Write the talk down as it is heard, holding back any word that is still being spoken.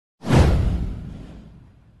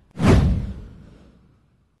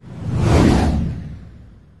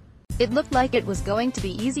It looked like it was going to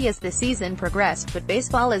be easy as the season progressed, but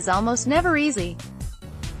baseball is almost never easy.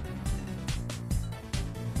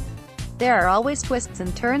 There are always twists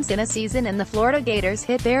and turns in a season, and the Florida Gators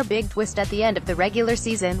hit their big twist at the end of the regular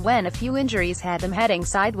season when a few injuries had them heading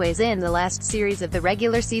sideways in the last series of the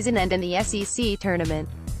regular season and in the SEC tournament.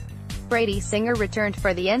 Brady Singer returned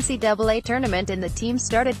for the NCAA Tournament and the team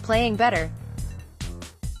started playing better.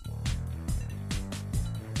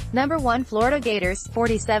 Number 1 Florida Gators,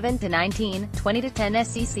 47-19, 20-10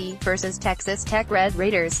 SEC versus Texas Tech Red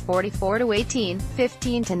Raiders, 44-18,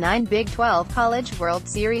 15-9 Big 12 College World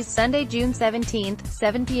Series Sunday, June 17,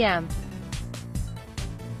 7 p.m.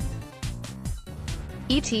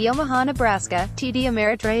 ET Omaha, Nebraska, TD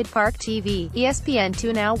Ameritrade Park TV,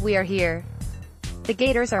 ESPN2 Now We are here. The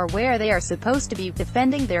Gators are where they are supposed to be,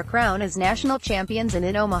 defending their crown as national champions and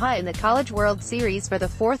in Omaha in the College World Series for the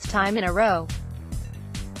 4th time in a row.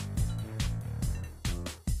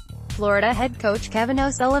 Florida head coach Kevin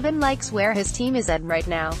O'Sullivan likes where his team is at right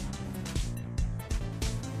now.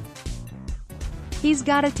 He's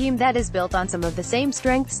got a team that is built on some of the same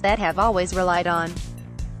strengths that have always relied on,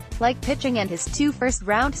 like pitching and his 2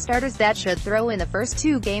 first-round starters that should throw in the first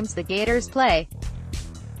 2 games the Gators play.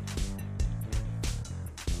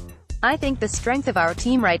 I think the strength of our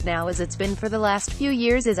team right now, as it's been for the last few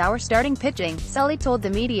years, is our starting pitching, Sully told the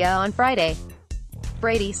media on Friday.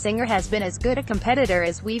 Brady Singer has been as good a competitor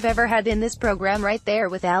as we've ever had in this program, right there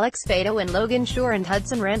with Alex Faedo and Logan Shore and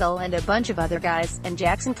Hudson Randall and a bunch of other guys, and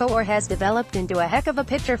Jackson Kowar has developed into a heck of a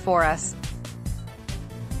pitcher for us.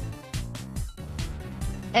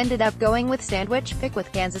 Ended up going with sandwich pick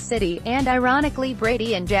with Kansas City, and ironically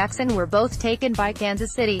Brady and Jackson were both taken by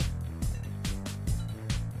Kansas City.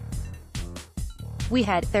 We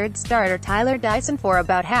had third starter Tyler Dyson for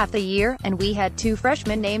about half the year, and we had 2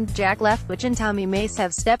 freshmen named Jack Leftwich and Tommy Mace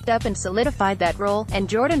have stepped up and solidified that role, and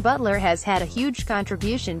Jordan Butler has had a huge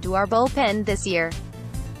contribution to our bullpen this year.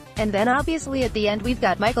 And then obviously at the end we've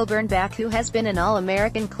got Michael Byrne back, who has been an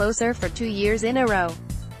All-American closer for 2 years in a row.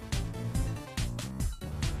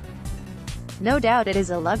 No doubt it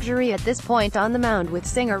is a luxury at this point on the mound, with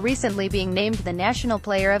Singer recently being named the National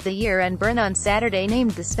Player of the Year and Byrne on Saturday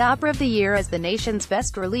named the Stopper of the Year as the nation's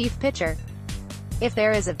best relief pitcher. If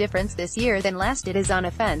there is a difference this year than last, it is on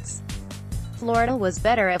offense. Florida was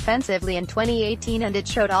better offensively in 2018 and it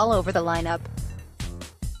showed all over the lineup.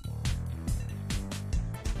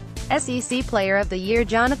 SEC Player of the Year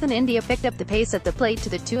Jonathan India picked up the pace at the plate to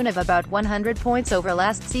the tune of about 100 points over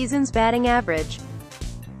last season's batting average.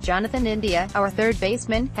 Jonathan India, our third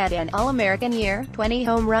baseman, had an All-American year, 20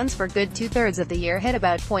 home runs for good 2/3 of the year, hit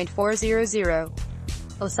about .400.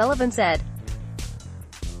 O'Sullivan said.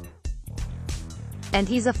 And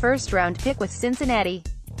he's a first-round pick with Cincinnati.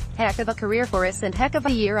 Heck of a career for us and heck of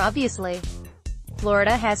a year obviously.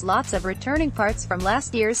 Florida has lots of returning parts from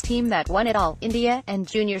last year's team that won it all, India, and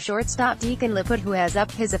junior shortstop Deacon Liput, who has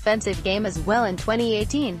upped his offensive game as well in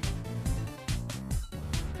 2018.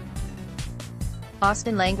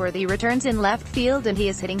 Austin Langworthy returns in left field and he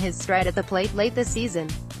is hitting his stride at the plate late this season.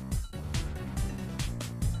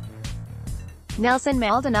 Nelson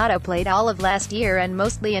Maldonado played all of last year and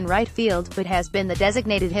mostly in right field, but has been the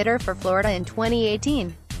designated hitter for Florida in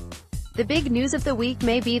 2018. The big news of the week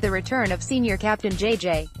may be the return of senior captain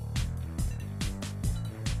J.J.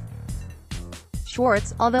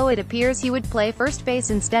 Schwartz, although it appears he would play first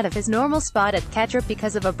base instead of his normal spot at catcher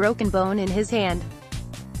because of a broken bone in his hand.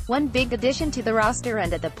 One big addition to the roster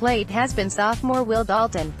and at the plate has been sophomore Will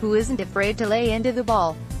Dalton, who isn't afraid to lay into the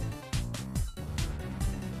ball.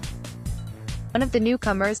 One of the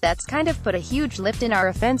newcomers that's kind of put a huge lift in our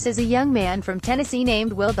offense is a young man from Tennessee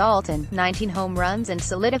named Will Dalton, 19 home runs and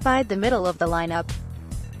solidified the middle of the lineup.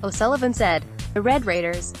 O'Sullivan said. The Red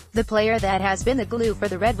Raiders. The player that has been the glue for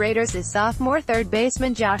the Red Raiders is sophomore third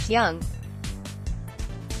baseman Josh Young.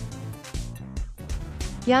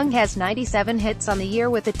 Young has 97 hits on the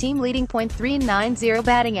year with a team-leading .390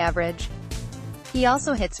 batting average. He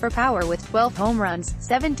also hits for power with 12 home runs,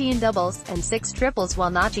 17 doubles, and 6 triples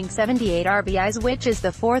while notching 78 RBIs, which is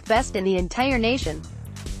the 4th best in the entire nation.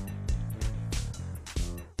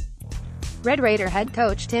 Red Raider head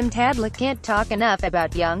coach Tim Tadlock can't talk enough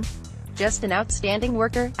about Young. Just an outstanding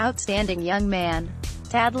worker, outstanding young man.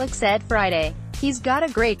 Tadlock said Friday. He's got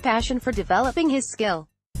a great passion for developing his skill.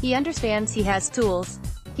 He understands he has tools.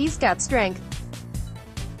 He's got strength.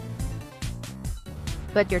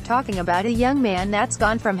 But you're talking about a young man that's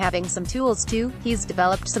gone from having some tools to, he's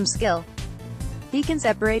developed some skill. He can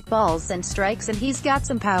separate balls and strikes and he's got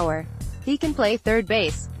some power. He can play third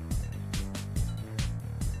base.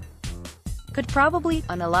 Could probably,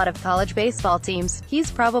 on a lot of college baseball teams,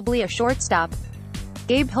 he's probably a shortstop.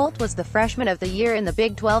 Gabe Holt was the Freshman of the Year in the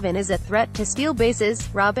Big 12 and is a threat to steal bases,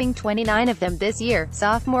 robbing 29 of them this year.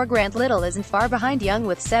 Sophomore Grant Little isn't far behind Young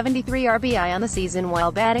with 73 RBI on the season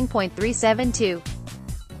while batting .372.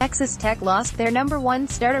 Texas Tech lost their number one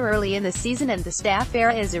starter early in the season and the staff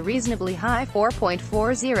ERA is a reasonably high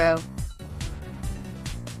 4.40.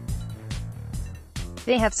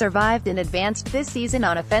 They have survived and advanced this season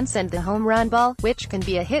on offense and the home run ball, which can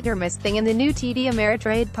be a hit-or-miss thing in the new TD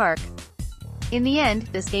Ameritrade Park. In the end,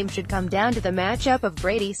 this game should come down to the matchup of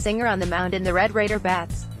Brady Singer on the mound and the Red Raider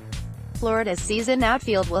bats. Florida's seasoned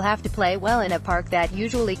outfield will have to play well in a park that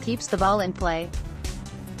usually keeps the ball in play.